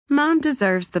Mom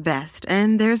deserves the best,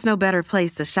 and there's no better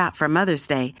place to shop for Mother's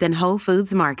Day than Whole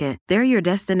Foods Market. They're your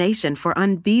destination for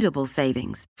unbeatable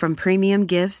savings, from premium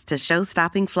gifts to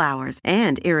show-stopping flowers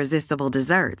and irresistible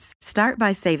desserts. Start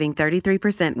by saving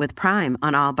 33% with Prime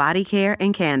on all body care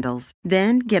and candles.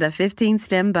 Then get a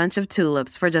 15-stem bunch of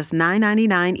tulips for just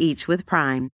 $9.99 each with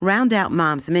Prime. Round out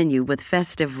Mom's menu with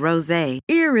festive rosé,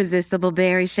 irresistible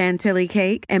berry chantilly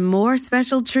cake, and more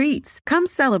special treats. Come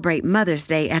celebrate Mother's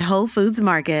Day at Whole Foods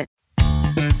Market.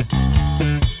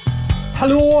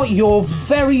 Hello, you're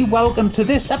very welcome to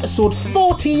this episode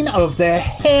 14 of the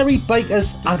Hairy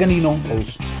Bikers Agony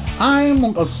Uncles. I'm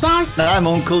Uncle Si. I'm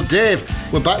Uncle Dave.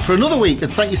 We're back for another week,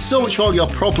 and thank you so much for all your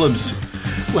problems.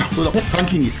 Well, we're not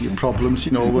thanking you for your problems,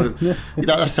 you know.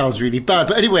 That sounds really bad.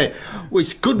 But anyway,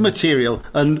 it's good material,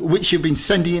 and which you've been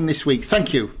sending in this week.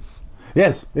 Thank you.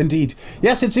 Yes, indeed.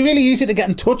 Yes, it's really easy to get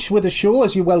in touch with the show,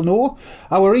 as you well know.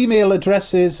 Our email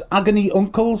address is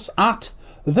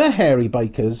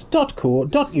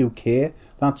agonyuncles@thehairybikers.co.uk.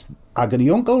 That's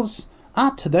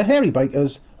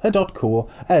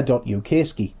agonyuncles@thehairybikers.co.uk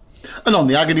ski. And on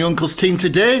the Agony Uncles team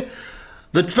today,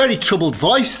 the very troubled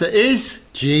voice that is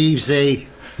Jeevesy.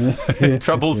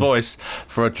 Troubled voice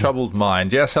for a troubled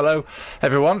mind. Yes, hello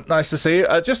everyone, nice to see you.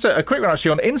 Just a quick one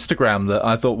actually on Instagram that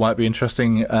I thought might be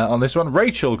interesting on this one.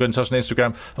 Rachel got in touch on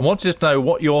Instagram and wanted to know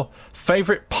what your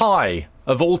favourite pie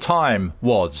of all time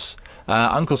was.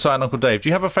 Uncle Si and Uncle Dave, do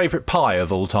you have a favourite pie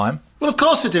of all time? Well, of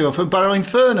course I do. I'm from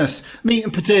Barrow-in-Furness. Meat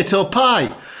and potato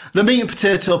pie. The meat and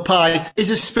potato pie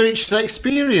is a spiritual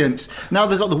experience. Now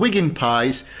they've got the Wigan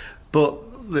pies, but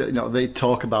they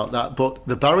talk about that, but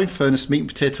the Barrow-in-Furness meat and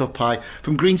potato pie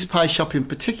from Green's Pie Shop in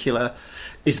particular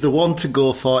is the one to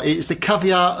go for. It's the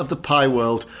caviar of the pie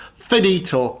world.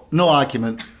 Finito, no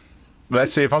argument.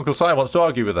 Let's see if Uncle Si wants to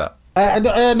argue with that.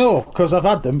 No, because I've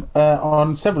had them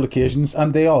on several occasions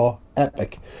and they are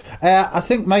epic. I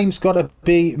think mine's got to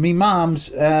be me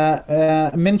mum's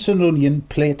mince and onion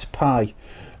plate pie.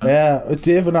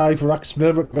 Dave and I have waxed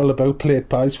lyrical about plate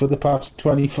pies for the past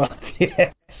 25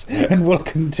 years and will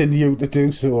continue to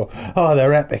do so. Oh,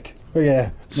 they're epic.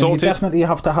 Yeah. You definitely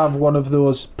have to have one of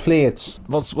those plates.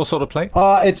 What sort of plate?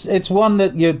 It's one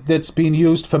that's been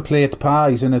used for plate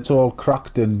pies and it's all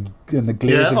cracked and the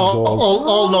glazing's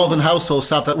all northern households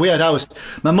have that. We had ours.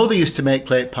 My mother used to make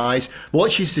plate pies.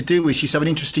 What she used to do was she used to have an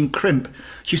interesting crimp.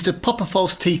 She used to pop her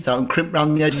false teeth out and crimp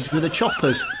round the edges with the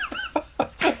choppers.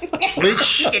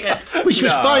 Which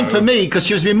was fine for me because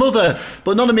she was my mother,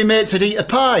 but none of my mates would eat a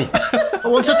pie.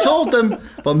 Once I told them,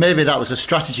 well, maybe that was a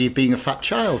strategy of being a fat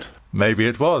child. Maybe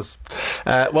it was.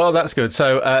 Well, that's good.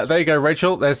 So there you go,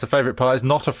 Rachel. There's the favourite pies.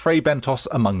 Not a Fray Bentos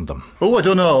among them. Oh, I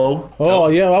don't know. Oh,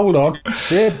 yeah, hold on.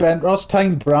 Fray Bentos,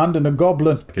 Time Brand and a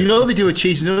Goblin. You know they do a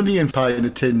cheese and onion pie in a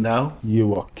tin now.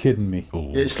 You are kidding me.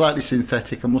 Ooh. It's slightly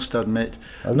synthetic, I must admit.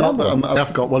 Not that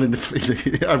I've got one in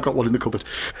the I've got one in the cupboard.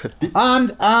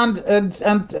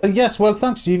 and yes, well,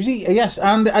 thanks, Jeevesy. Yes,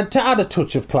 and to add a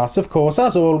touch of class, of course,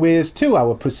 as always, to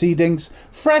our proceedings,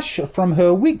 fresh from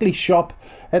her weekly shop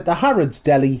at the Harrods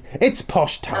Deli, it's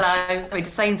Posh Tash. Hello, going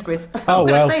to Sainsbury's. Oh, I'm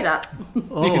going to say that.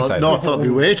 Oh, I thought it'd be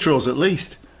Waitrose at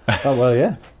least. Oh, well,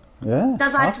 yeah. Yeah.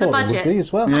 Does add to the budget.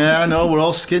 As well. Yeah, I know, we're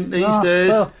all skint these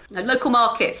days. Well. No, local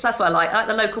markets, that's what I like. I like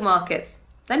the local markets.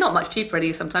 They're not much cheaper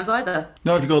any sometimes either.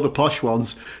 No, if you go to the posh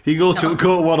ones. You go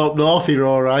one up north, you're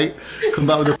all right. Come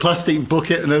back with a plastic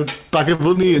bucket and a bag of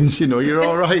onions, you're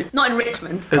all right. Not in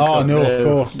Richmond. Oh, no, of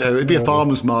course. No, it'd be a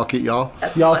farmer's market, y'all.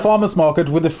 Yeah, a farmer's market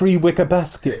with a free wicker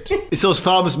basket. It's those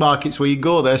farmer's markets where you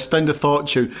go there, spend a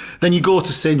fortune, then you go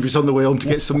to Sainsbury's on the way home to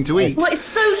get something to eat. Well, it's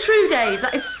so true, Dave.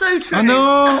 That is so true. I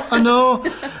know.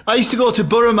 I used to go to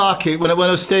Borough Market when I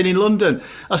was staying in London.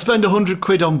 I spend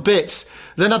 £100 on bits.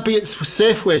 Then I'd be at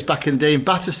Safeways back in the day in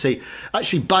Battersea,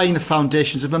 actually buying the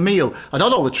foundations of a meal. I'd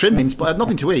had all the trimmings, but I had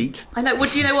nothing to eat. I know. Well,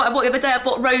 do you know what I bought the other day? I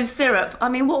bought rose syrup. I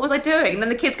mean, what was I doing? And then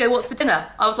the kids go, "What's for dinner?"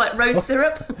 I was like, "Rose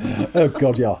syrup." Oh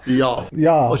God, yeah.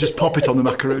 Or just pop it on the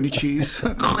macaroni cheese.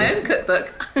 My own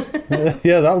cookbook.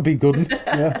 Yeah, that would be good.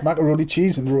 Yeah, macaroni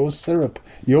cheese and rose syrup.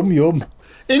 Yum yum.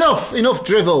 Enough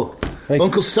drivel. Right.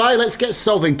 Uncle Si, let's get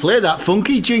solving. Play that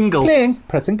funky jingle. Playing.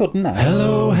 Pressing button now.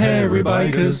 Hello, hairy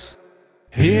bikers.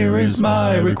 Here is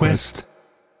my request.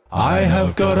 I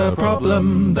have got a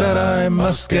problem that I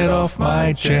must get off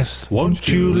my chest. Won't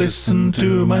you listen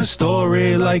to my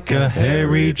story like a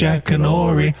hairy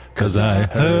Jackanory? 'Cause I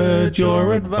heard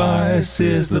your advice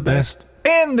is the best.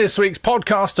 In this week's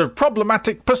podcast of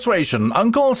Problematic Persuasion,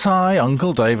 Uncle Si,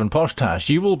 Uncle Dave and Posh Tash,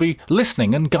 you will be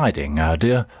listening and guiding our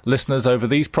dear listeners over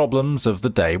these problems of the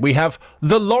day. We have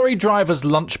the lorry driver's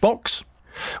lunchbox.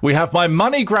 We have my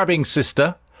money-grabbing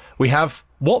sister. We have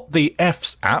What the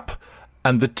F's app.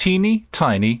 and the teeny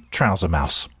tiny trouser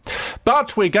mouse.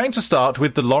 But we're going to start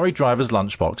with the lorry driver's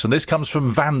lunchbox, and this comes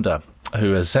from Vanda,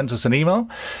 who has sent us an email,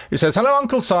 who says, "Hello,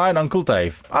 Uncle Si and Uncle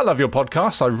Dave. I love your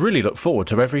podcast. I really look forward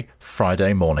to every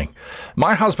Friday morning.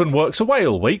 My husband works away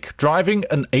all week, driving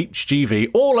an HGV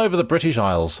all over the British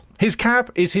Isles. His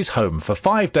cab is his home for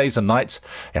 5 days and nights.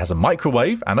 It has a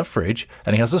microwave and a fridge,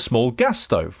 and he has a small gas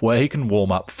stove where he can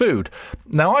warm up food.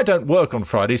 Now, I don't work on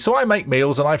Friday, so I make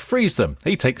meals and I freeze them.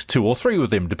 He takes 2 or 3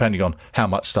 with him, depending on how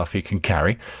much stuff he can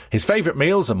carry. His favourite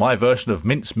meals are my version of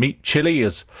mince meat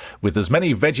chilli with as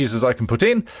many veggies as I can put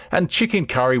in, and chicken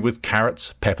curry with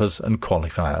carrots, peppers and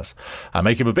cauliflowers. I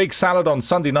make him a big salad on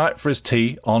Sunday night for his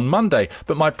tea on Monday.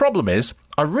 But my problem is,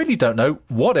 I really don't know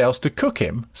what else to cook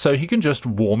him so he can just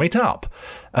warm it up.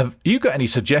 Have you got any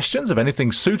suggestions of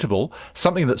anything suitable,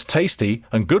 something that's tasty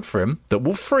and good for him that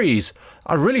will freeze?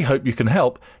 I really hope you can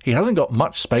help. He hasn't got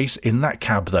much space in that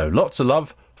cab though. Lots of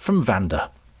love from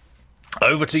Vanda."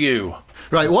 Over to you.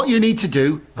 Right, what you need to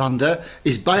do, Vanda,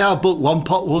 is buy our book, One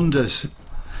Pot Wonders,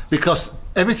 because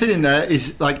everything in there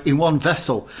is like in one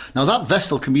vessel. Now, that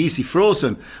vessel can be easily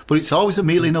frozen, but it's always a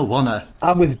meal in a oneer.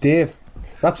 I'm with Dave.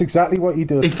 That's exactly what he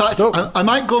does. In fact, Look, I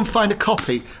might go and find a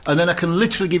copy, and then I can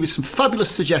literally give you some fabulous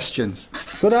suggestions.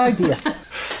 good idea.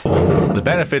 The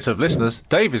benefit of listeners,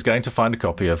 Dave is going to find a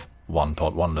copy of One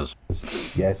Pot Wonders.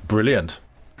 Yes. Brilliant.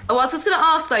 Oh, I was just going to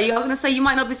ask, though, I was going to say you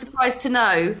might not be surprised to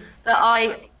know that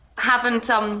I haven't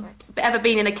ever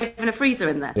been in a cave and a freezer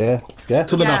in there. Yeah.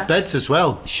 Some of them Yeah. have beds as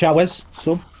well. Showers,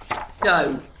 some.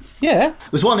 No. Yeah.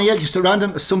 There's one here, just a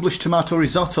random assemblage tomato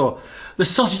risotto. The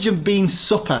sausage and beans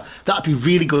supper, that'd be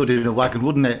really good in a wagon,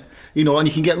 wouldn't it? You know, and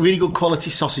you can get really good quality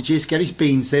sausages, get his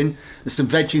beans in, there's some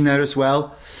veg in there as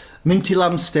well. Minty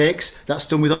lamb steaks, that's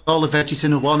done with all the veggies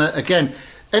in a one. Again,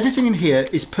 everything in here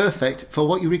is perfect for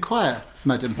what you require,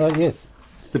 madam. Oh, yes.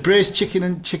 The braised chicken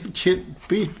and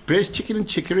braised chicken and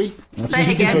chicory. That's Say it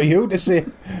easy again. for you to say.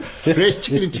 Braised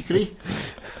chicken and chicory.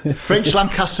 French lamb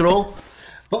casserole.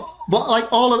 But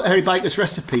like all of Harry Biker's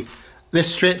recipe, they're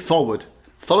straightforward.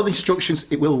 Follow the instructions,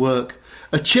 it will work.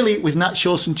 A chilli with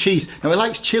nachos and cheese. Now, he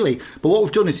likes chilli, but what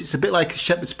we've done is it's a bit like a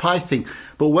shepherd's pie thing,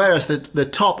 but whereas the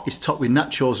top is topped with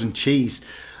nachos and cheese.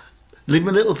 Leave him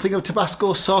a little thing of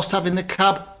Tabasco sauce to have in the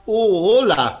cab. Oh,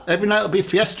 hola. Every night will be a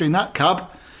fiesta in that cab.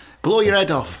 Blow your head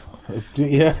off.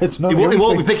 Yeah, it's not. He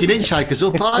won't be picking hitchhikers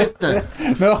up either.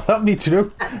 No, that'd be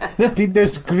true.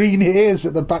 There's green hairs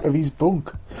at the back of his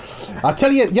bunk. I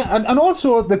tell you, yeah, and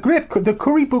also the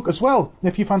curry book as well.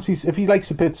 If he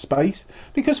likes a bit of spice,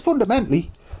 because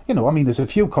fundamentally, you know, I mean, there's a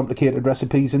few complicated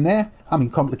recipes in there. I mean,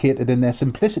 complicated in their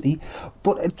simplicity,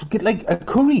 but it's like a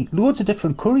curry, loads of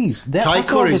different curries. Thai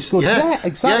curries, yeah,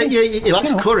 exactly. Yeah, he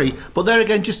likes curry, but there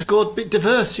again, just go a bit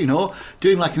diverse, you know,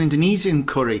 doing like an Indonesian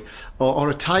curry or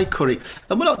a Thai curry.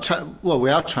 And we're not trying, well, we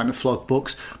are trying to flog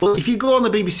books, but if you go on the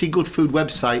BBC Good Food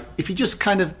website, if you just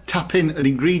kind of tap in an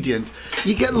ingredient,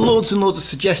 you get loads and loads of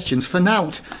suggestions for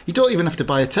nout. You don't even have to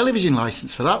buy a television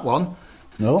licence for that one.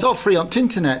 No. It's all free on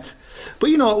Tinternet.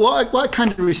 But you know, what I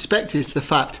kind of respect is the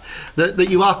fact that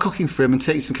you are cooking for him and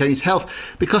taking some care of his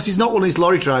health, because he's not one of these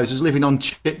lorry drivers who's living on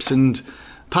chips and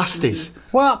pasties.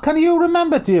 Well, can you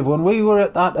remember, Dave, when we were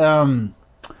at that,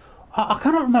 I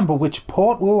cannot remember which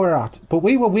port we were at, but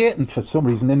we were waiting for some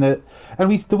reason there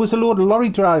was a load of lorry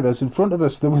drivers in front of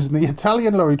us. There was the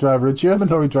Italian lorry driver, a German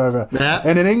lorry driver,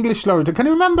 and an English lorry driver. Can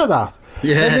you remember that?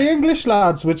 Yeah. And the English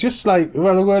lads were just like,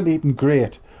 well, they weren't eating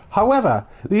great. However,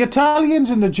 the Italians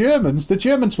and the Germans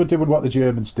were doing what the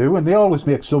Germans do, and they always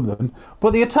make something.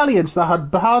 But the Italians, they had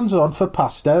bands on for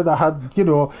pasta. They had, you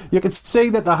know, you could see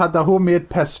that they had their homemade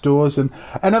pestos, and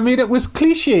I mean, it was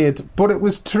cliched, but it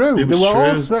was true. It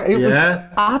was true. It was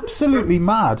absolutely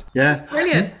mad. Yeah.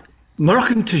 Brilliant.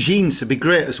 Moroccan tagines would be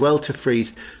great as well to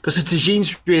freeze, because a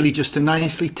tagine's really just a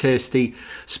nicely tasty,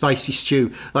 spicy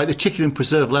stew. Like the chicken and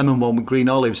preserved lemon one with green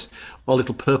olives or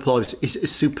little purple olives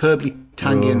is superbly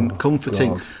tangy and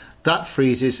comforting. God. That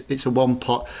freezes, it's a one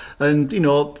pot. And, you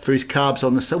know, for his carbs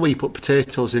on the side, you put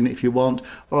potatoes in it if you want,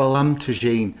 or a lamb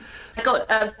tagine. I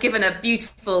got given a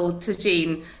beautiful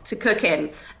tagine to cook in,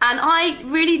 and I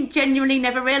really genuinely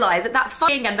never realised that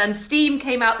fucking and then steam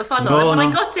came out the funnel. No, and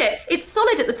when no. I got it, it's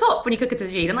solid at the top when you cook a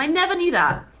tagine, and I never knew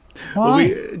that. Well,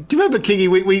 do you remember, Kingy,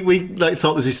 we like thought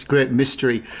there was this great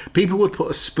mystery. People would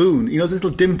put a spoon, you know, there's a little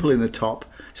dimple in the top.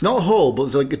 It's not a hole, but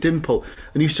there's like a dimple,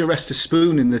 and you used to rest a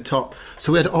spoon in the top.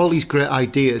 So we had all these great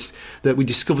ideas that we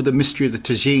discovered the mystery of the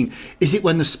tagine. Is it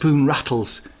when the spoon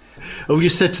rattles? And we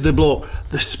just said to the bloke,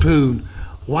 the spoon,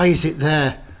 why is it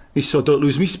there? He said, don't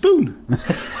lose me spoon.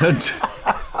 and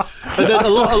then a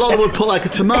lot of them would put like a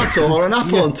tomato or an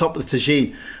apple on top of the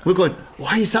tagine. We're going,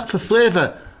 why is that for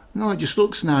flavour? No, it just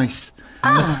looks nice.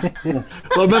 Well,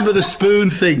 remember the spoon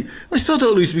thing? I still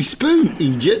don't lose my spoon,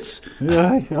 idiots.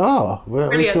 Right. Oh, well,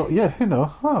 we Brilliant. thought, yeah,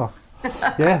 oh.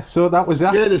 Yeah, so that was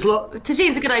that. Yeah, there's a lot.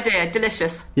 Tagine's a good idea.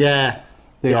 Delicious. Yeah.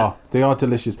 They are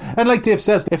delicious. And like Dave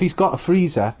says, if he's got a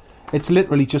freezer, it's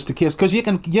literally just a case, because you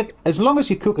as long as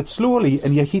you cook it slowly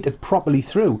and you heat it properly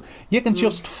through, you can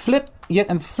just flip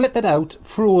it out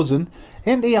frozen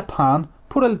into your pan,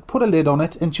 put a lid on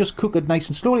it, and just cook it nice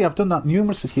and slowly. I've done that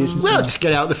numerous occasions. Well, just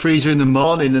get it out the freezer in the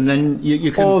morning, and then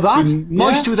you can be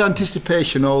moist with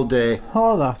anticipation all day.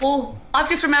 Oh, that. Oh, I've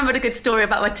just remembered a good story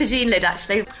about my tagine lid,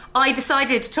 actually. I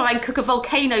decided to try and cook a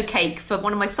volcano cake for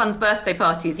one of my son's birthday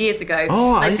parties years ago.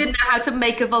 Oh, I didn't know how to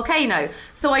make a volcano.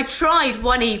 So I tried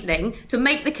one evening to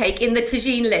make the cake in the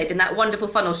tagine lid in that wonderful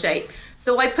funnel shape.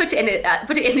 So I put it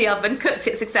in the oven, cooked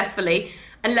it successfully,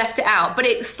 and left it out. But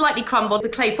it slightly crumbled. The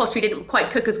clay pottery didn't quite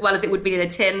cook as well as it would be in a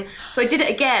tin. So I did it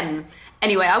again.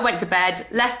 Anyway, I went to bed,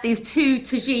 left these 2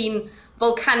 tagine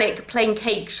volcanic plain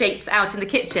cake shapes out in the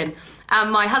kitchen. And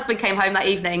my husband came home that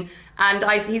evening and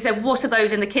he said, "What are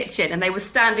those in the kitchen?" And they were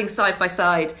standing side by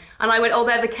side. And I went, "Oh,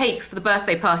 they're the cakes for the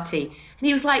birthday party." And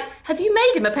he was like, "Have you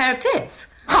made him a pair of tits?"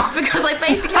 Because I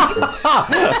basically...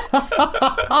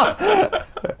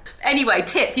 Anyway,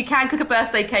 tip, you can cook a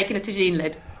birthday cake in a tagine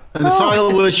lid. And the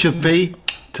final word should be,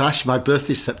 Tash, my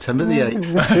birthday's September the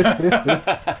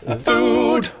 8th.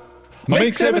 Food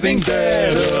makes everything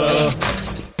better.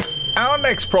 Our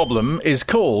next problem is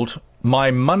called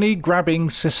My Money-Grabbing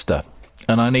Sister.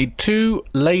 And I need 2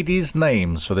 ladies'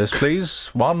 names for this,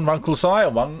 please. One Uncle Si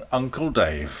and one Uncle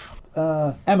Dave.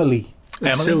 Emily.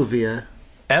 And Sylvia.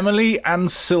 Emily and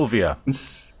Sylvia.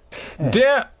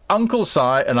 Dear Uncle Si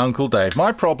and Uncle Dave,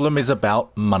 my problem is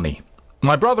about money.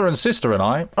 My brother and sister and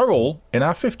I are all in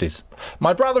our 50s.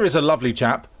 My brother is a lovely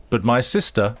chap, but my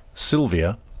sister,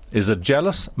 Sylvia, is a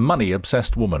jealous,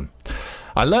 money-obsessed woman.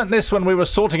 I learnt this when we were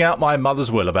sorting out my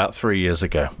mother's will about 3 years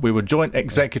ago. We were joint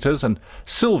executors, and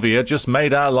Sylvia just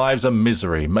made our lives a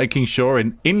misery, making sure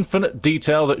in infinite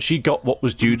detail that she got what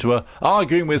was due to her,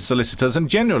 arguing with solicitors, and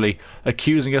generally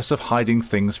accusing us of hiding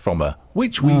things from her,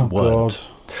 which we weren't.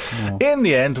 Oh. In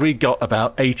the end, we got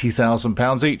about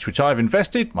 £80,000 each, which I've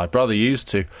invested, my brother used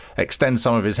to extend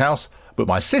some of his house, but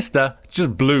my sister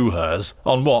just blew hers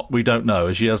on what we don't know,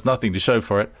 as she has nothing to show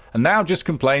for it, and now just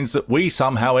complains that we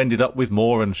somehow ended up with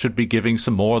more and should be giving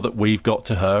some more that we've got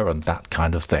to her and that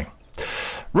kind of thing.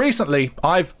 Recently,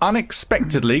 I've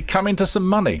unexpectedly come into some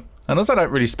money, and as I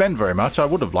don't really spend very much, I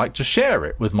would have liked to share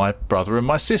it with my brother and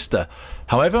my sister.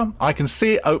 However, I can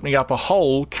see it opening up a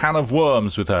whole can of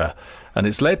worms with her, and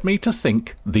it's led me to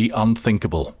think the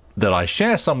unthinkable, that I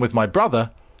share some with my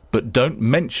brother, but don't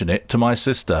mention it to my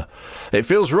sister. It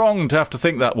feels wrong to have to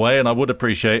think that way, and I would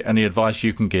appreciate any advice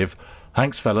you can give.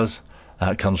 Thanks, fellas.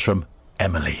 That comes from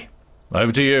Emily.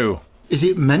 Over to you. Is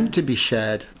it meant to be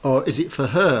shared, or is it for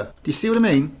her? Do you see what I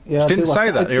mean? Yeah, Didn't say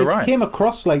that, you're right. It came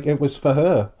across like it was for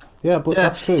her. Yeah, but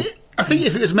that's true. I think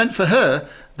if it was meant for her,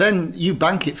 then you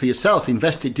bank it for yourself,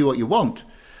 invest it, do what you want.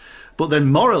 But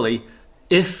then morally,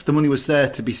 if the money was there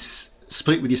to be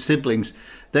split with your siblings,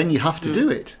 then you have to do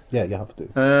it. Yeah, you have to.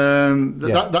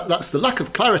 That's the lack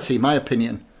of clarity, in my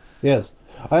opinion. Yes,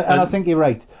 and I think you're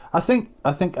right. I think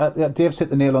Dave's hit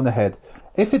the nail on the head.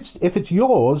 If it's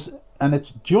yours and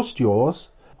it's just yours,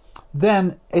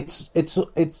 then it's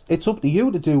up to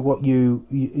you to do what you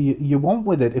want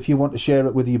with it. If you want to share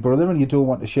it with your brother and you don't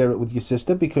want to share it with your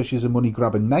sister because she's a money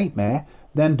grabbing nightmare,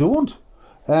 then don't.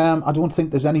 I don't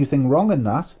think there's anything wrong in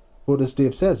that. But as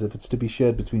Dave says, if it's to be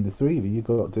shared between the three of you, you've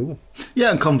got to do it.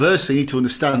 Yeah, and conversely, you need to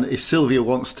understand that if Sylvia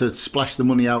wants to splash the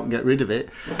money out and get rid of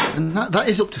it, and that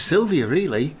is up to Sylvia,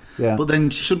 really. Yeah. But then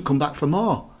she shouldn't come back for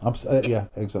more. Yeah,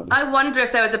 exactly. I wonder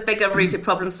if there was a bigger rooted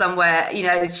problem somewhere. You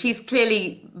know, she's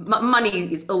clearly...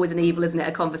 money is always an evil, isn't it?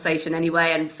 A conversation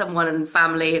anyway, and someone and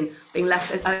family and being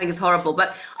left, I think is horrible.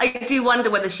 But I do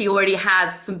wonder whether she already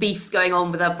has some beefs going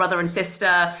on with her brother and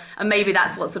sister, and maybe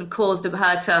that's what sort of caused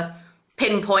her to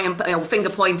pinpoint and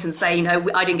finger point and say,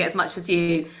 I didn't get as much as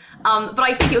you. But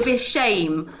I think it would be a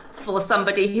shame for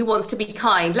somebody who wants to be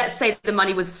kind. Let's say the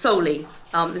money was solely,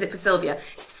 is it for Sylvia?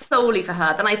 Solely for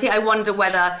her. Then I wonder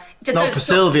whether... Not for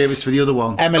Sylvia, it was for the other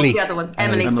one. Emily. The other one.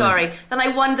 Emily, sorry. Then I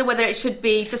wonder whether it should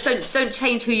be, just don't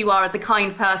change who you are as a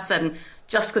kind person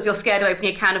just because you're scared of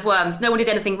opening a can of worms. No one did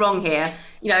anything wrong here.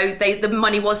 The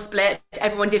money was split.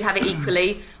 Everyone did have it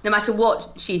equally, no matter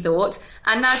what she thought.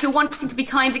 And now if you're wanting to be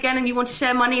kind again and you want to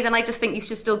share money, then I just think you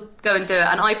should still go and do it.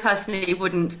 And I personally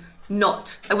wouldn't go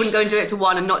and do it to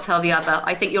one and not tell the other.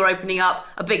 I think you're opening up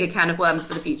a bigger can of worms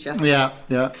for the future. Yeah.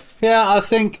 I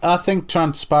think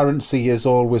transparency is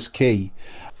always key.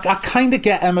 I kind of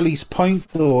get Emily's point,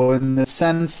 though, in the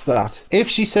sense that if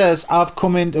she says, I've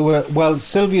come into it, well,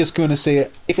 Sylvia's going to say,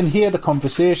 you can hear the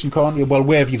conversation, can't you? Well,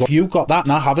 where have you got? You got that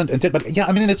and I haven't. But yeah,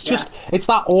 I mean, it's just, it's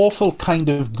that awful kind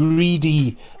of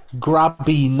greedy,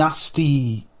 grabby,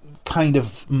 nasty kind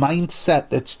of mindset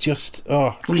that's just,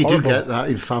 well, you horrible. do get that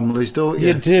in families, don't you?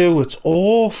 You do. It's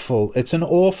awful. It's an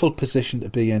awful position to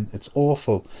be in. It's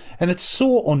awful. And it's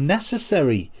so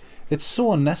unnecessary. It's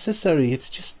so unnecessary. It's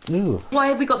just, ugh. Why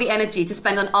have we got the energy to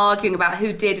spend on arguing about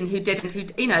who did and who didn't?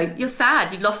 You're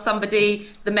sad. You've lost somebody.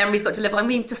 The memory's got to live on. I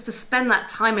mean, just to spend that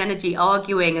time and energy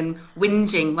arguing and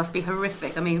whinging must be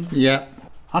horrific. I mean, yeah.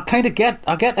 I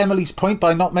get Emily's point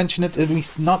by not mention it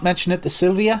to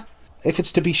Sylvia. If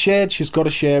it's to be shared, she's got to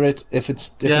share it. If it's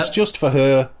just for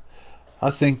her, I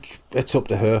think it's up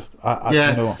to her.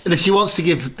 And if she wants to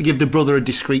give the brother a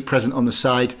discreet present on the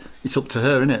side, it's up to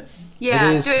her, isn't it?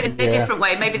 Yeah, do it in a different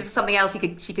way. Maybe there's something else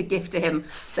she could gift to him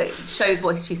that shows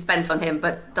what she spent on him,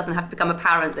 but doesn't have to become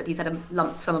apparent that he's had a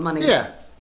lump sum of money. Yeah.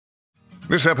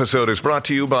 This episode is brought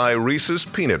to you by Reese's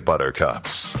Peanut Butter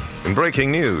Cups. In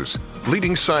breaking news,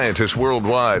 leading scientists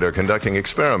worldwide are conducting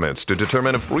experiments to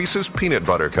determine if Reese's Peanut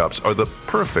Butter Cups are the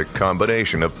perfect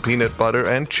combination of peanut butter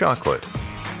and chocolate.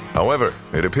 However,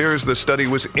 it appears the study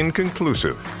was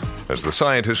inconclusive, as the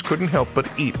scientists couldn't help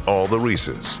but eat all the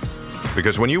Reese's.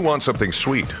 Because when you want something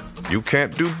sweet, you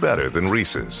can't do better than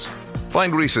Reese's.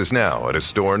 Find Reese's now at a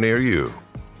store near you.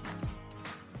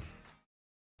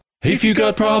 If you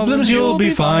got problems, you'll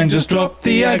be fine. Just drop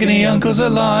the agony uncles a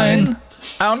line.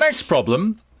 Our next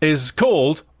problem is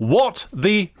called What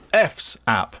the F's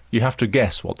App. You have to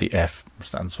guess what the F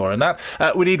stands for in that.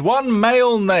 We need one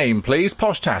male name, please.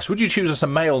 Posh Tash, would you choose us a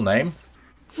male name?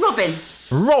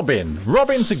 Robin.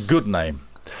 Robin's a good name.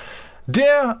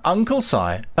 Dear Uncle Si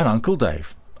and Uncle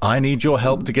Dave, I need your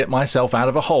help to get myself out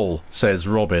of a hole, says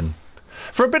Robin.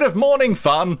 For a bit of morning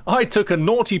fun, I took a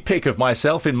naughty pic of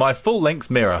myself in my full-length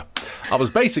mirror. I was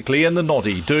basically in the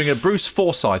noddy, doing a Bruce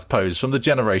Forsyth pose from the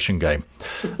Generation Game.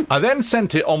 I then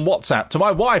sent it on WhatsApp to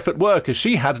my wife at work as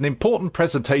she had an important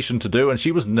presentation to do and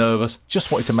she was nervous,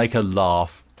 just wanted to make her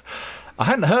laugh. I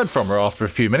hadn't heard from her after a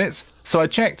few minutes, so I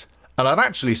checked, and I'd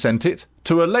actually sent it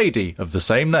to a lady of the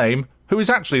same name, who is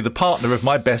actually the partner of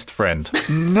my best friend.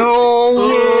 No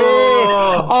way!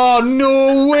 Oh,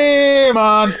 no way,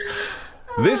 man!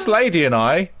 This lady and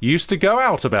I used to go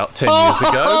out about 10 years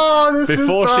ago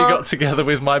before she got together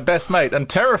with my best mate, and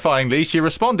terrifyingly she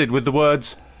responded with the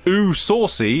words, ooh,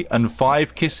 saucy, and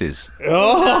 5 kisses.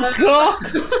 Oh, God!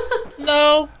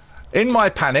 No! In my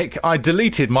panic, I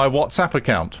deleted my WhatsApp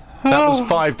account. That was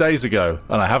 5 days ago,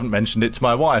 and I haven't mentioned it to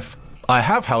my wife. I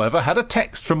have, however, had a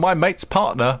text from my mate's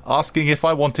partner asking if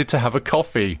I wanted to have a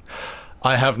coffee.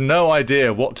 I have no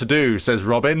idea what to do, says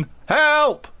Robin.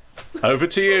 Help! Over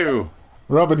to you.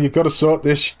 Robin, you've got to sort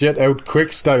this shit out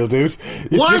quick style, dude.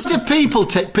 Why do people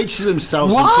take pictures of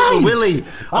themselves and put a willy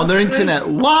on their internet?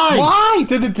 Why? Why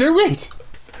did they do it?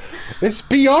 It's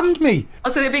beyond me.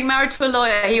 Also, being married to a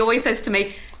lawyer, he always says to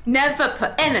me, never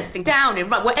put anything down in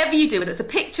whatever you do, whether it's a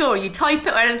picture or you type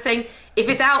it or anything. If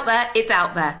it's out there, it's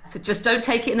out there. So just don't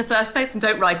take it in the first place and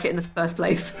don't write it in the first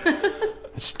place.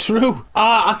 It's true.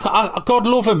 God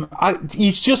love him.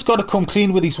 He's just got to come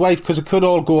clean with his wife, because it could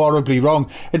all go horribly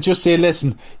wrong, and just say,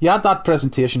 listen, you had that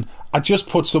presentation. I just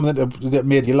put something that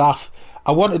made you laugh.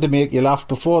 I wanted to make you laugh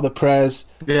before the prayers.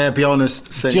 Yeah, be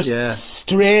honest.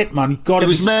 Straight, man. It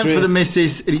was meant for the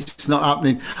missus, and it's not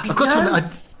happening. I've got to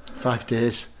admit, 5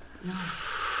 days. No.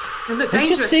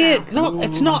 Just say it. No,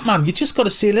 it's not, man. You just got to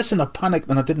say, listen, I panicked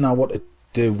and I didn't know what to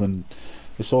do, and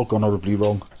it's all gone horribly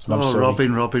wrong. So I'm sorry.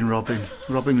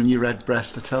 Robin and your red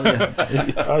breast, I tell you.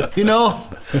 You know,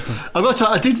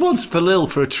 I did once for Lil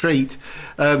for a treat,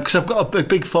 because I've got a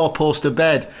big 4-poster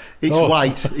bed. It's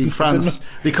white in France.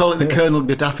 They call it the Colonel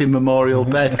Gaddafi Memorial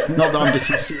Bed. Not that I'm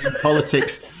just in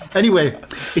politics. Anyway,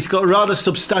 it's got a rather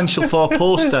substantial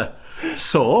 4-poster.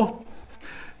 So,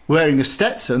 wearing a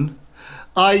Stetson,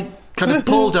 I kind of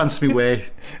pole dance my way,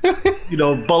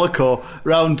 bolloco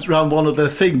round one of the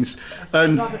things,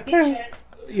 and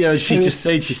she's just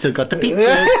saying she's still got the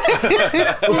pizza.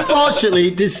 Unfortunately,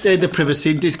 it did stay in the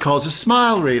privacy and did cause a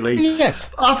smile, really. Yes.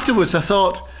 Afterwards, I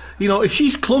thought, if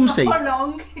she's clumsy, not for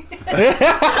long.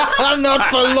 Not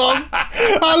for long.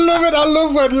 I love it. I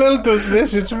love when Lil does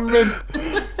this. It's mint.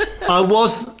 I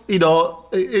was,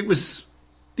 it was.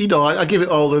 I give it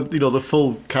all the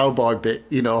full cowboy bit,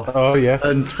 Oh, yeah.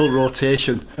 and full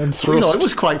rotation. And thrust. It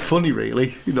was quite funny,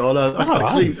 really.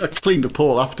 I cleaned the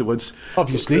pole afterwards.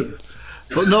 Obviously.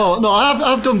 But no,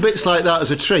 I've done bits like that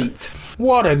as a treat.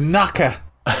 What a knacker.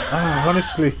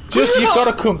 Honestly. You've got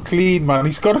to come clean, man.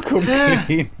 He's got to come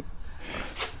clean.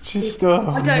 Just,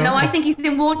 I don't know. I think he's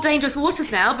in more dangerous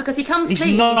waters now because he comes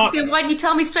clean. Not. Why didn't you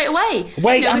tell me straight away?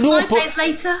 Wait, I know, 5 but days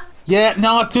later. Yeah,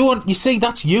 no, I don't. You see,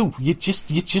 that's you. You just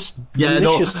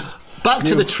malicious. No. Back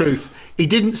to the truth. He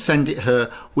didn't send it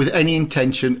her with any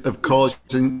intention of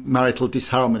causing marital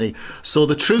disharmony. So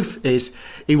the truth is,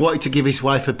 he wanted to give his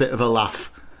wife a bit of a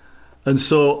laugh, and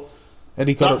so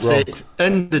he got it wrong.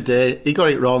 End of the day, he got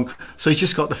it wrong. So he's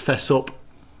just got to fess up.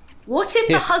 What if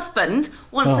the husband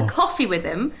wants a coffee with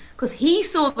him because he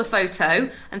saw the photo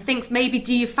and thinks maybe,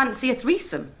 do you fancy a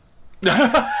threesome?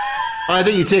 I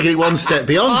think you're taking it one step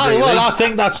beyond. Really. Well, I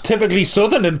think that's typically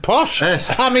southern and posh.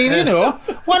 Yes. I mean,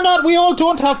 why not? We all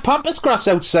don't have pampas grass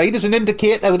outside as an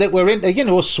indicator that we're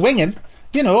into, swinging.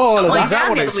 All of that.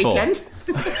 Down the weekend.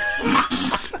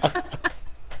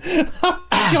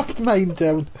 Chopped mine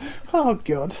down. Oh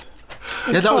God.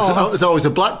 Yeah, that was always a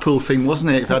Blackpool thing,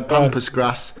 wasn't it? It had pampas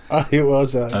grass. It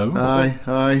was.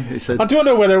 Aye. It said, I don't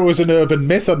know whether it was an urban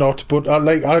myth or not, but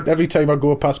every time I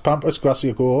go past pampas grass,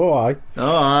 you go, aye.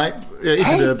 Yeah, it's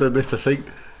an urban myth, I think.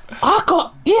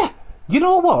 You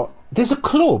know what? There's a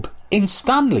club in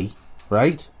Stanley,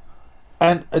 right?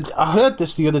 And I heard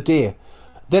this the other day.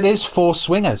 That is for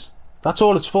swingers. That's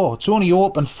all it's for. It's only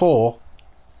open for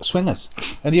swingers,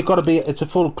 and you've got to be. It's a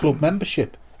full club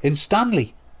membership in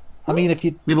Stanley. I mean, if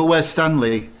you... Yeah, but where's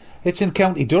Stanley? It's in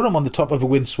County Durham on the top of a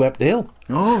windswept hill.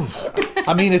 Oh.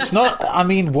 I mean, it's not... I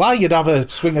mean, why you'd have a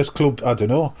swingers club, I don't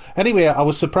know. Anyway, I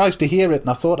was surprised to hear it, and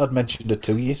I thought I'd mentioned it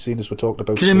to you, seeing as we're talking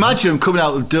about Can you imagine him coming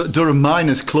out of the Durham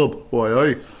Miners Club?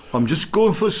 Oi, I'm just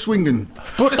going for swinging.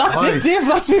 But that's it, Dave.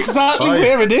 That's exactly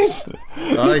where it is.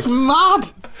 It's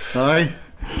mad. Aye.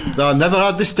 I never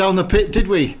had this down the pit, did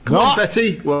we? Come on,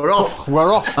 Betty. We're off.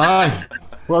 We're off. Aye.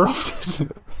 We're off.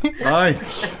 Aye.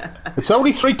 It's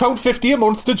only £3.50 a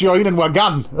month to join and we're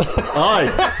gone.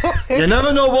 Aye. You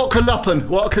never know what can happen.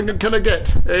 What can I get?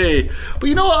 Hey. But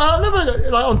you know what? I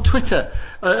never, on Twitter,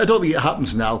 I don't think it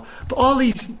happens now, but all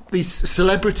these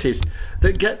celebrities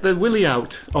that get their willy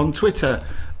out on Twitter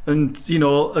and,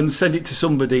 and send it to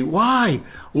somebody. Why?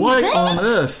 Why on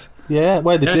earth? Yeah,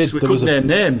 well, they did. We couldn't name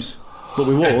names, but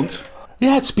we won't.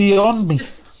 Yeah, it's beyond me.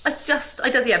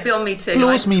 Beyond me too.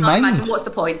 Blows me mind. Imagine what's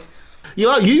the point? You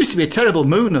used to be a terrible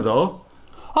mooner, though.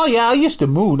 Oh, yeah, I used to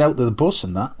moon out of the bus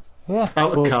and that. Yeah.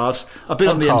 Out of cars. I've been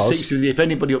on the M6 with you. If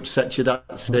anybody upsets you,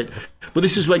 that's it. But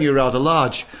this is when you're rather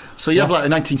large. So you have like a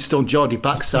 19-stone Geordie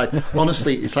backside.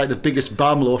 Honestly, it's like the biggest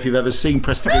barm loaf you've ever seen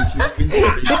pressed against you.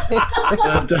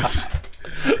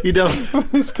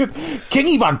 It's good.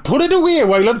 Kingy man, put it away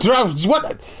while I'm driving.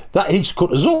 What? That he's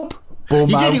cut us up. You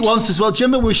did it once as well. Do you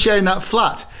remember we were sharing that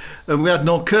flat and we had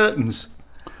no curtains?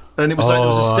 And it was there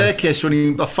was a staircase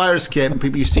running, a fire escape, and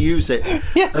people used to use it.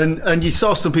 Yes. And you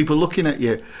saw some people looking at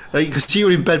you because you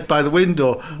were in bed by the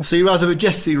window. So you rather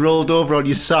majestically rolled over on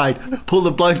your side, pulled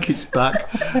the blankets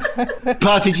back,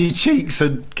 parted your cheeks,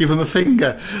 and give them a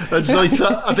finger. And so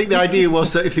I think the idea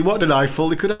was that if they wanted an eyeful,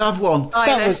 they could have one.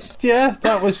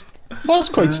 That was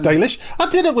quite stylish. I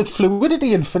did it with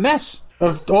fluidity and finesse.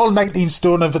 Of all 19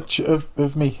 stone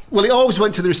of me. Well, it always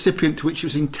went to the recipient to which it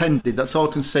was intended. That's all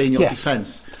I can say in your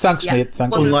defence. Thanks, mate.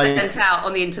 Thanks. Wasn't sent out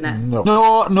on the internet.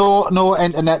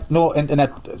 No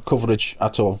internet coverage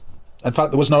at all. In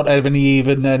fact, there was not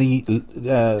even any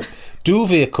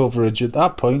duvet coverage at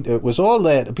that point. It was all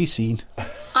there to be seen.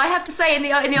 I have to say, in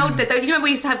the old days, you know,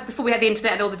 we used to have before we had the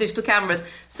internet and all the digital cameras.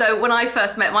 So when I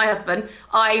first met my husband,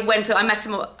 I met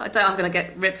him. I'm going to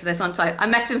get ripped for this, aren't I? I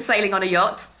met him sailing on a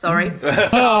yacht. Sorry.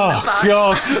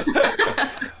 God.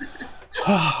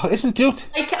 Isn't it?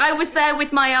 I was there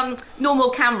with my normal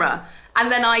camera. And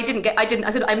then I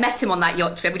met him on that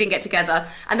yacht trip. We didn't get together.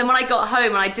 And then when I got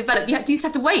home and I developed, you used to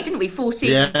have to wait, didn't we?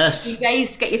 14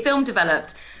 days to get your film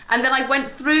developed. And then I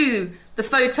went through the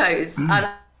photos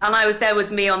and there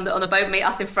was me on the boat,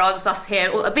 us in France, us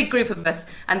here, a big group of us.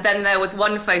 And then there was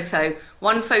one photo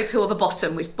of a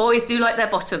bottom, which boys do like their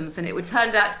bottoms, and it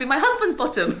turned out to be my husband's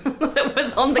bottom that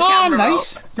was on the camera.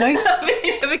 Nice.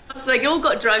 Because they all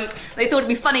got drunk. They thought it'd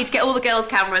be funny to get all the girls'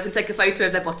 cameras and take a photo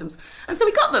of their bottoms. And so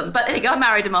we got them. But there you go, I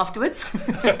married him afterwards.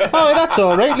 Oh, that's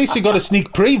all right. At least you got a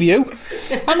sneak preview.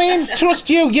 I mean, trust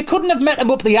you couldn't have met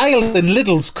him up the aisle in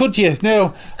Lidl's, could you?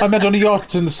 No, I met on a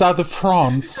yacht in the south of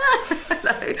France.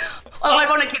 No. Well,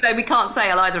 ironically, though, we can't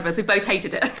sail, either of us. We both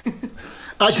hated it.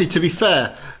 Actually, to be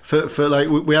fair, for like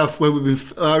we have when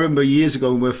we've been, I remember years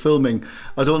ago when we were filming.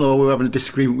 I don't know, we were having a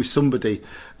disagreement with somebody,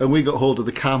 and we got hold of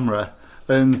the camera.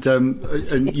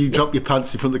 and you dropped your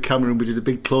pants in front of the camera and we did a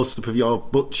big close-up of your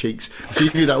butt cheeks. So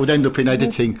you knew that would end up in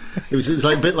editing. It was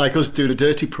like a bit like us doing a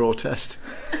dirty protest.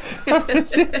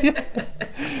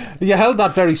 You held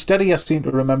that very steady, I seem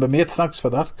to remember, mate. Thanks for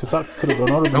that, because that could have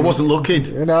gone on. I wasn't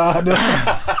looking. No.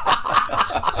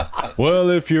 Well,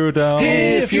 if you're down,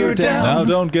 now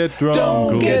don't get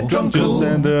drunk. Just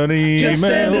send an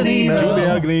email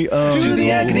to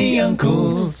the Agony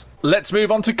Uncles. Let's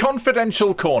move on to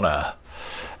Confidential Corner.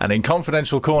 And in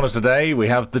Confidential Corner today, we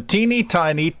have the teeny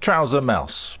tiny trouser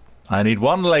mouse. I need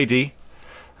one lady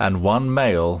and one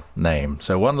male name.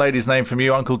 So one lady's name from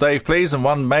you, Uncle Dave, please, and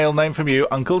one male name from you,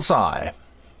 Uncle Si.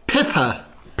 Pippa.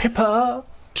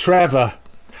 Trevor.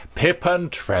 Pip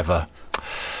and Trevor.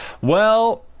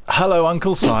 Well, hello,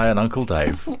 Uncle Si and Uncle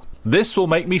Dave. This will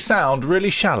make me sound really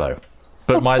shallow,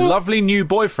 but my lovely new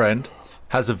boyfriend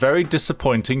has a very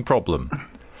disappointing problem.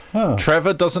 Oh.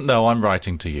 Trevor doesn't know I'm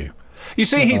writing to you. You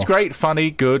see, he's great,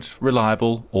 funny, good,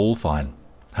 reliable, all fine.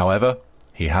 However,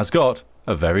 he has got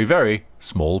a very, very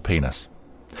small penis.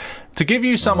 To give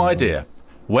you some idea,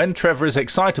 when Trevor is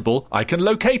excitable, I can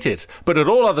locate it, but at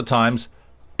all other times,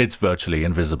 it's virtually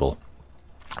invisible.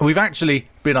 We've actually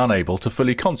been unable to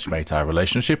fully consummate our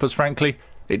relationship, as frankly,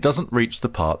 it doesn't reach the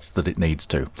parts that it needs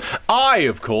to. I,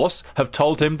 of course, have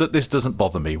told him that this doesn't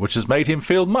bother me, which has made him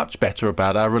feel much better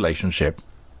about our relationship.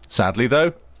 Sadly,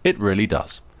 though, it really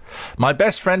does. My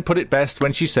best friend put it best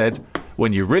when she said,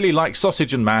 when you really like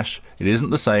sausage and mash, it isn't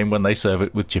the same when they serve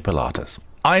it with chipolatas.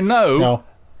 I know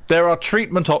there are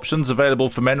treatment options available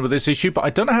for men with this issue, but I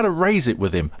don't know how to raise it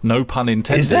with him. No pun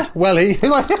intended. Is there? Well,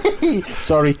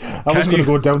 sorry, I was going to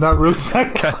go down that route.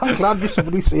 I'm glad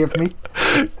somebody saved me.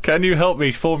 Can you help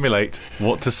me formulate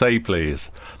what to say,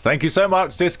 please? Thank you so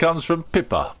much. This comes from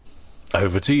Pippa.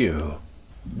 Over to you.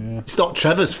 Yeah. It's not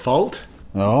Trevor's fault.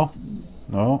 No.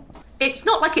 It's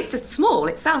not like it's just small.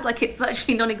 It sounds like it's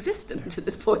virtually non-existent at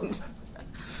this point.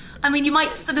 I mean, you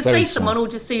might sort of say to someone, oh,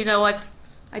 just so you know, I've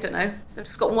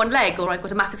just got one leg, or I've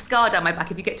got a massive scar down my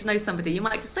back. If you get to know somebody, you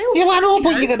might just say, oh, yeah, I know,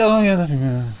 but you get I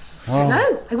don't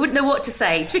know. I wouldn't know what to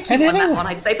say. Tricky on that one,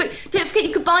 I'd say. But don't forget,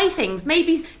 you could buy things.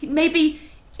 Maybe.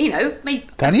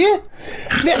 Can you?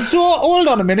 Yeah, so hold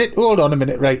on a minute.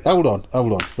 Right, hold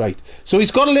on. Right. So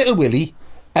he's got a little willy,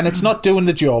 and it's not doing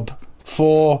the job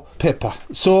for Pippa.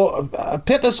 So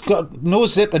Pippa's got no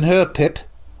zip in her pip,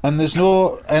 and there's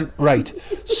no... right.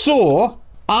 So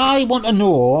I want to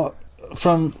know,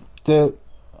 from the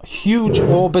huge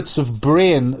orbits of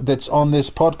brain that's on this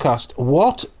podcast,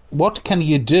 what can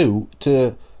you do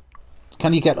to...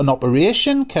 Can you get an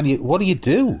operation? What do you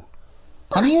do?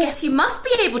 Well, I guess you must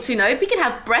be able to know. If you can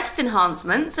have breast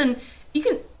enhancements, and you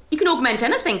can augment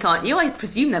anything, can't you? I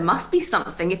presume there must be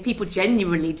something if people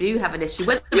genuinely do have an issue.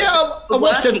 Whether it's a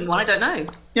working one, I don't know.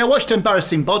 Yeah, I watched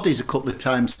Embarrassing Bodies a couple of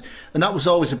times, and that was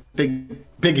always a big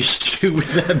issue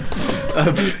with them.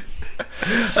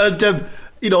 And there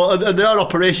are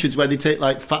operations where they take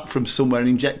like fat from somewhere and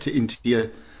inject it into your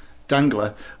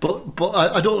dangler. But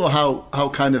I don't know how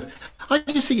kind of... I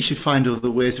just think you should find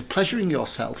other ways of pleasuring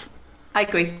yourself. I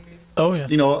agree. Oh, yeah.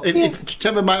 You know, if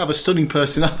Trevor might have a stunning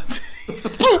personality,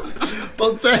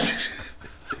 but then,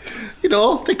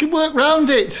 they can work round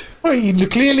it. Well,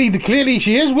 clearly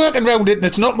she is working round it, and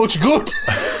it's not much good.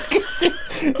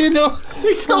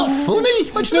 It's not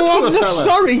funny. I'm not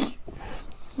sorry.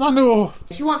 I know.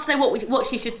 She wants to know what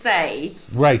she should say.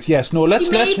 Right, yes. No, let's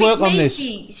work on this.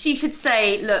 She should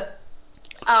say, look,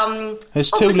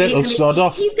 it's too little, sod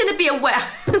off. He's going to be aware.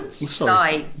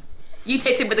 Sorry. You'd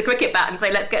hit him with a cricket bat and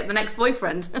say, let's get the next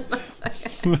boyfriend.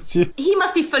 He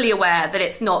must be fully aware that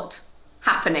it's not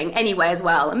happening anyway as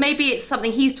well. And maybe it's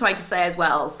something he's trying to say as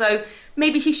well. So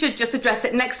maybe she should just address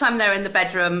it next time they're in the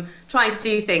bedroom trying to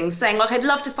do things, saying, look, I'd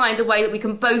love to find a way that we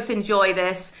can both enjoy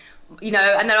this, and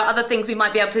there are other things we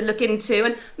might be able to look into.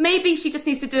 And maybe she just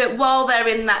needs to do it while they're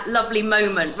in that lovely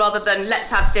moment, rather than let's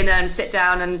have dinner and sit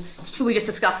down and should we just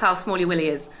discuss how small your willy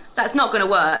is? That's not going to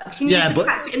work. She needs to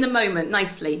catch it in the moment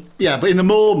nicely. Yeah, but in the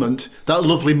moment, that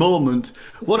lovely moment,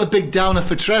 what a big downer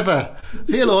for Trevor.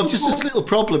 I've just this little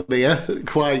problem here.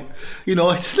 Quite,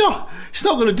 it's not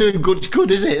going to do him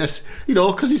good, is it?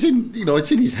 Because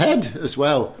it's in his head as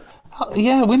well.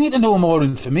 Yeah, we need to know more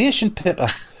information, Pippa.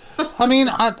 I mean,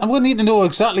 we need to know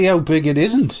exactly how big it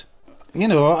isn't.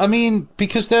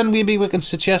 Because then maybe we can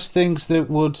suggest things that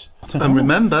would... And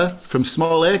remember, from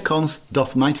small acorns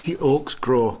doth mighty oaks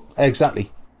grow.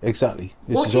 Exactly. This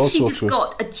what is if also she just true.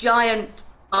 got a giant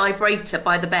vibrator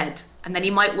by the bed, and then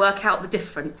he might work out the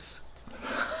difference?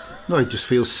 No, he just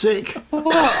feels sick.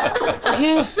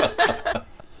 Yeah.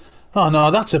 Oh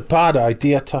no, that's a bad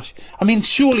idea, Tash. I mean,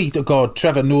 surely to God,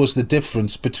 Trevor knows the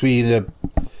difference between,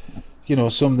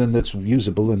 something that's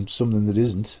usable and something that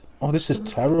isn't. Oh, this is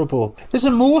terrible. There's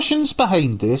emotions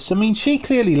behind this. I mean, she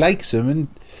clearly likes him, and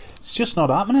it's just not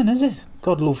happening, is it?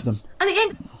 God love them. And the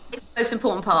end is the most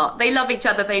important part. They love each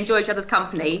other. They enjoy each other's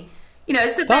company. So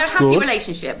they're That's a happy good.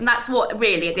 relationship, and that's what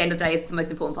really, at the end of the day, is the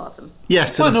most important part of them.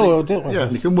 Yes, I and know.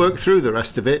 you can work through the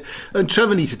rest of it. And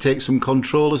Trevor needs to take some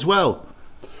control as well.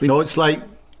 It's like,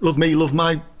 love me, love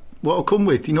my, what I'll come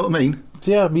with, you know what I mean?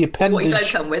 Yeah, me appendage. What you don't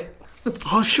come with.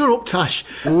 Oh, shut up, Tash.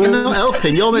 I'm not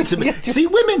helping. You're meant to be... See,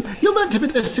 women, you're meant to be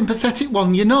the sympathetic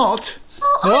one. You're not.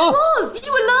 Oh, No. I was.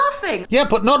 You were laughing. Yeah,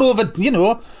 but not over,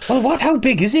 Well, how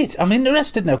big is it? I'm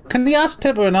interested now. Can they ask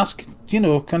Pippa and ask,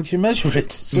 can she measure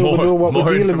it so we know what we're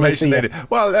dealing with here? Needed.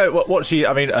 Well, what she,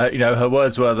 her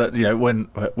words were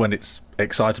that, when it's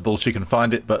excitable, she can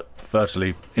find it, but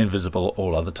virtually invisible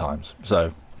all other times.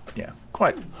 So, yeah,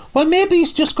 quite. Well, maybe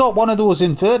he's just got one of those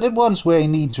inverted ones where he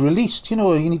needs released. He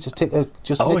needs to take nick a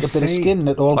bit of skin and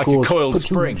it all like goes. A coiled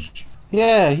spring.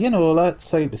 Yeah, that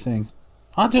type of thing.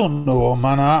 I don't know,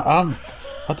 man. I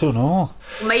don't know.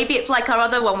 Maybe it's like our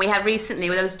other one we had recently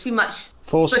where there was too much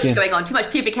Foreskin. bush going on, too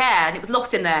much pubic hair, and it was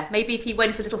lost in there. Maybe if he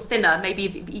went a little thinner,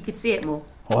 maybe you could see it more.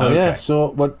 Well, Okay. yeah.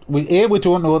 So, we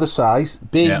don't know the size.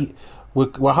 B, Yeah. we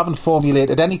haven't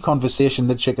formulated any conversation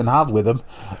that she can have with him.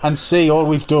 And C, all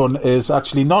we've done is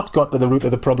actually not got to the root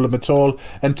of the problem at all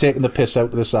and taken the piss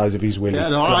out of the size of his willy. Yeah,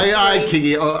 no,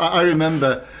 I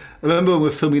remember when we were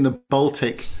filming the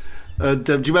Baltic. And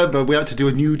do you remember we had to do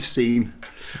a nude scene?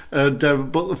 And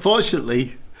but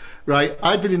unfortunately, right,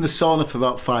 I'd been in the sauna for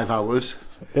about 5 hours.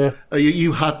 Yeah.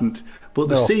 You hadn't. But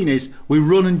the No. scene is we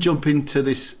run and jump into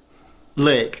this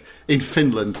lake in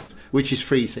Finland, which is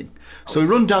freezing. So we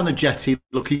run down the jetty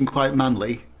looking quite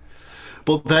manly.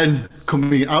 But then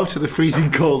coming out of the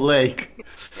freezing cold lake,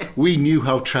 we knew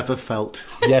how Trevor felt.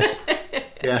 Yes.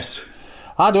 Yes.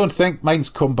 I don't think mine's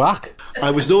come back.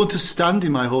 I was known to stand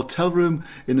in my hotel room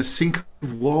in a sink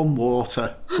of warm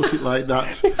water. Put it like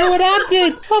that. You know what I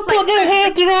did? I put the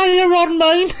hairdryer on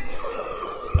mine.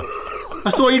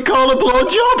 That's what you call a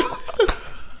blowjob?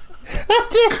 I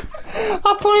did.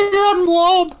 I put it on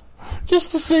warm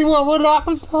just to see what would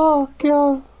happen. Oh,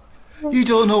 God. You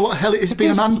don't know what hell it is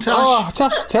being a man, Tash. Oh,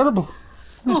 that's terrible.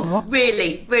 Oh,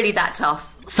 really, really that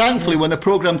tough. Thankfully, when the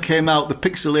programme came out, the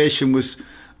pixelation was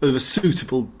of a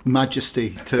suitable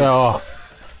majesty to, Oh,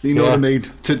 you know yeah. what I mean?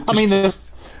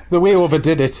 The way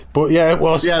overdid it, but yeah, it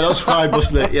was. Yeah, that was fine,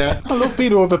 wasn't it? Yeah. I love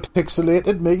being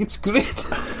over-pixelated, mate. It's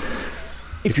great.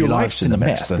 If your life's in a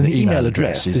mess, then the email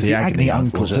address is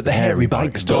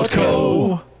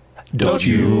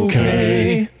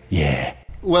theagonyuncles@thehairybikes.co.uk. Yeah.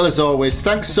 Well, as always,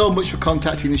 thanks so much for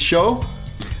contacting the show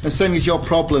and sending us your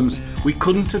problems. We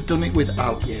couldn't have done it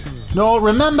without you. No,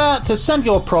 remember to send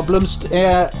your problems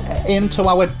into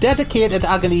our dedicated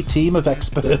agony team of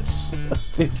experts.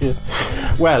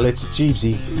 Well, it's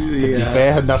Jeevesy, to be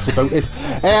fair, and that's about it.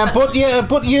 But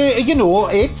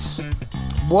it's...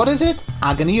 What is it?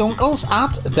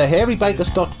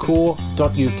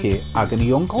 agonyuncles@thehairybikers.co.uk.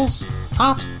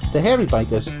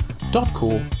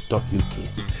 agonyuncles@thehairybikers.co.uk.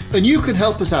 And you can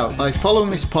help us out by following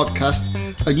this podcast,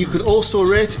 and you can also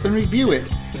rate and review it.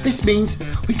 This means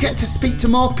we get to speak to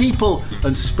more people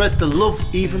and spread the love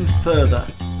even further.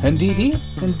 Indeedy.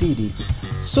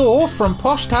 So, from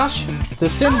Posh Tash, the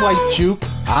Thin White Duke,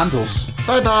 and us,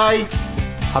 Bye-bye.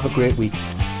 have a great week.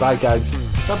 Bye, guys.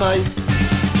 Bye-bye.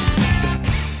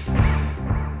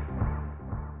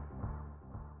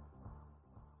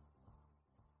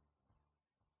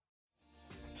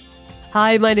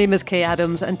 Hi, my name is Kay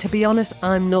Adams, and to be honest,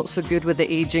 I'm not so good with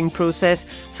the ageing process,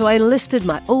 so I enlisted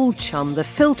my old chum, the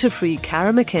filter-free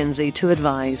Cara McKenzie, to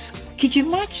advise. Could you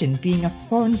imagine being a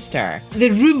porn star?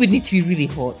 The room would need to be really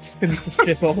hot for me to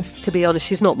strip off. To be honest,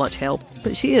 she's not much help,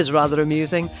 but she is rather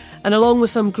amusing. And along with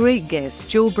some great guests,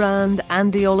 Joe Brand,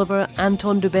 Andy Oliver,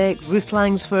 Anton Dubeck, Ruth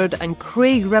Langsford and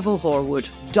Craig Revel-Horwood,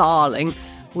 darling,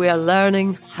 we are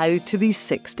learning how to be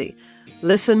 60.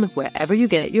 Listen wherever you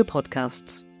get your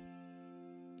podcasts.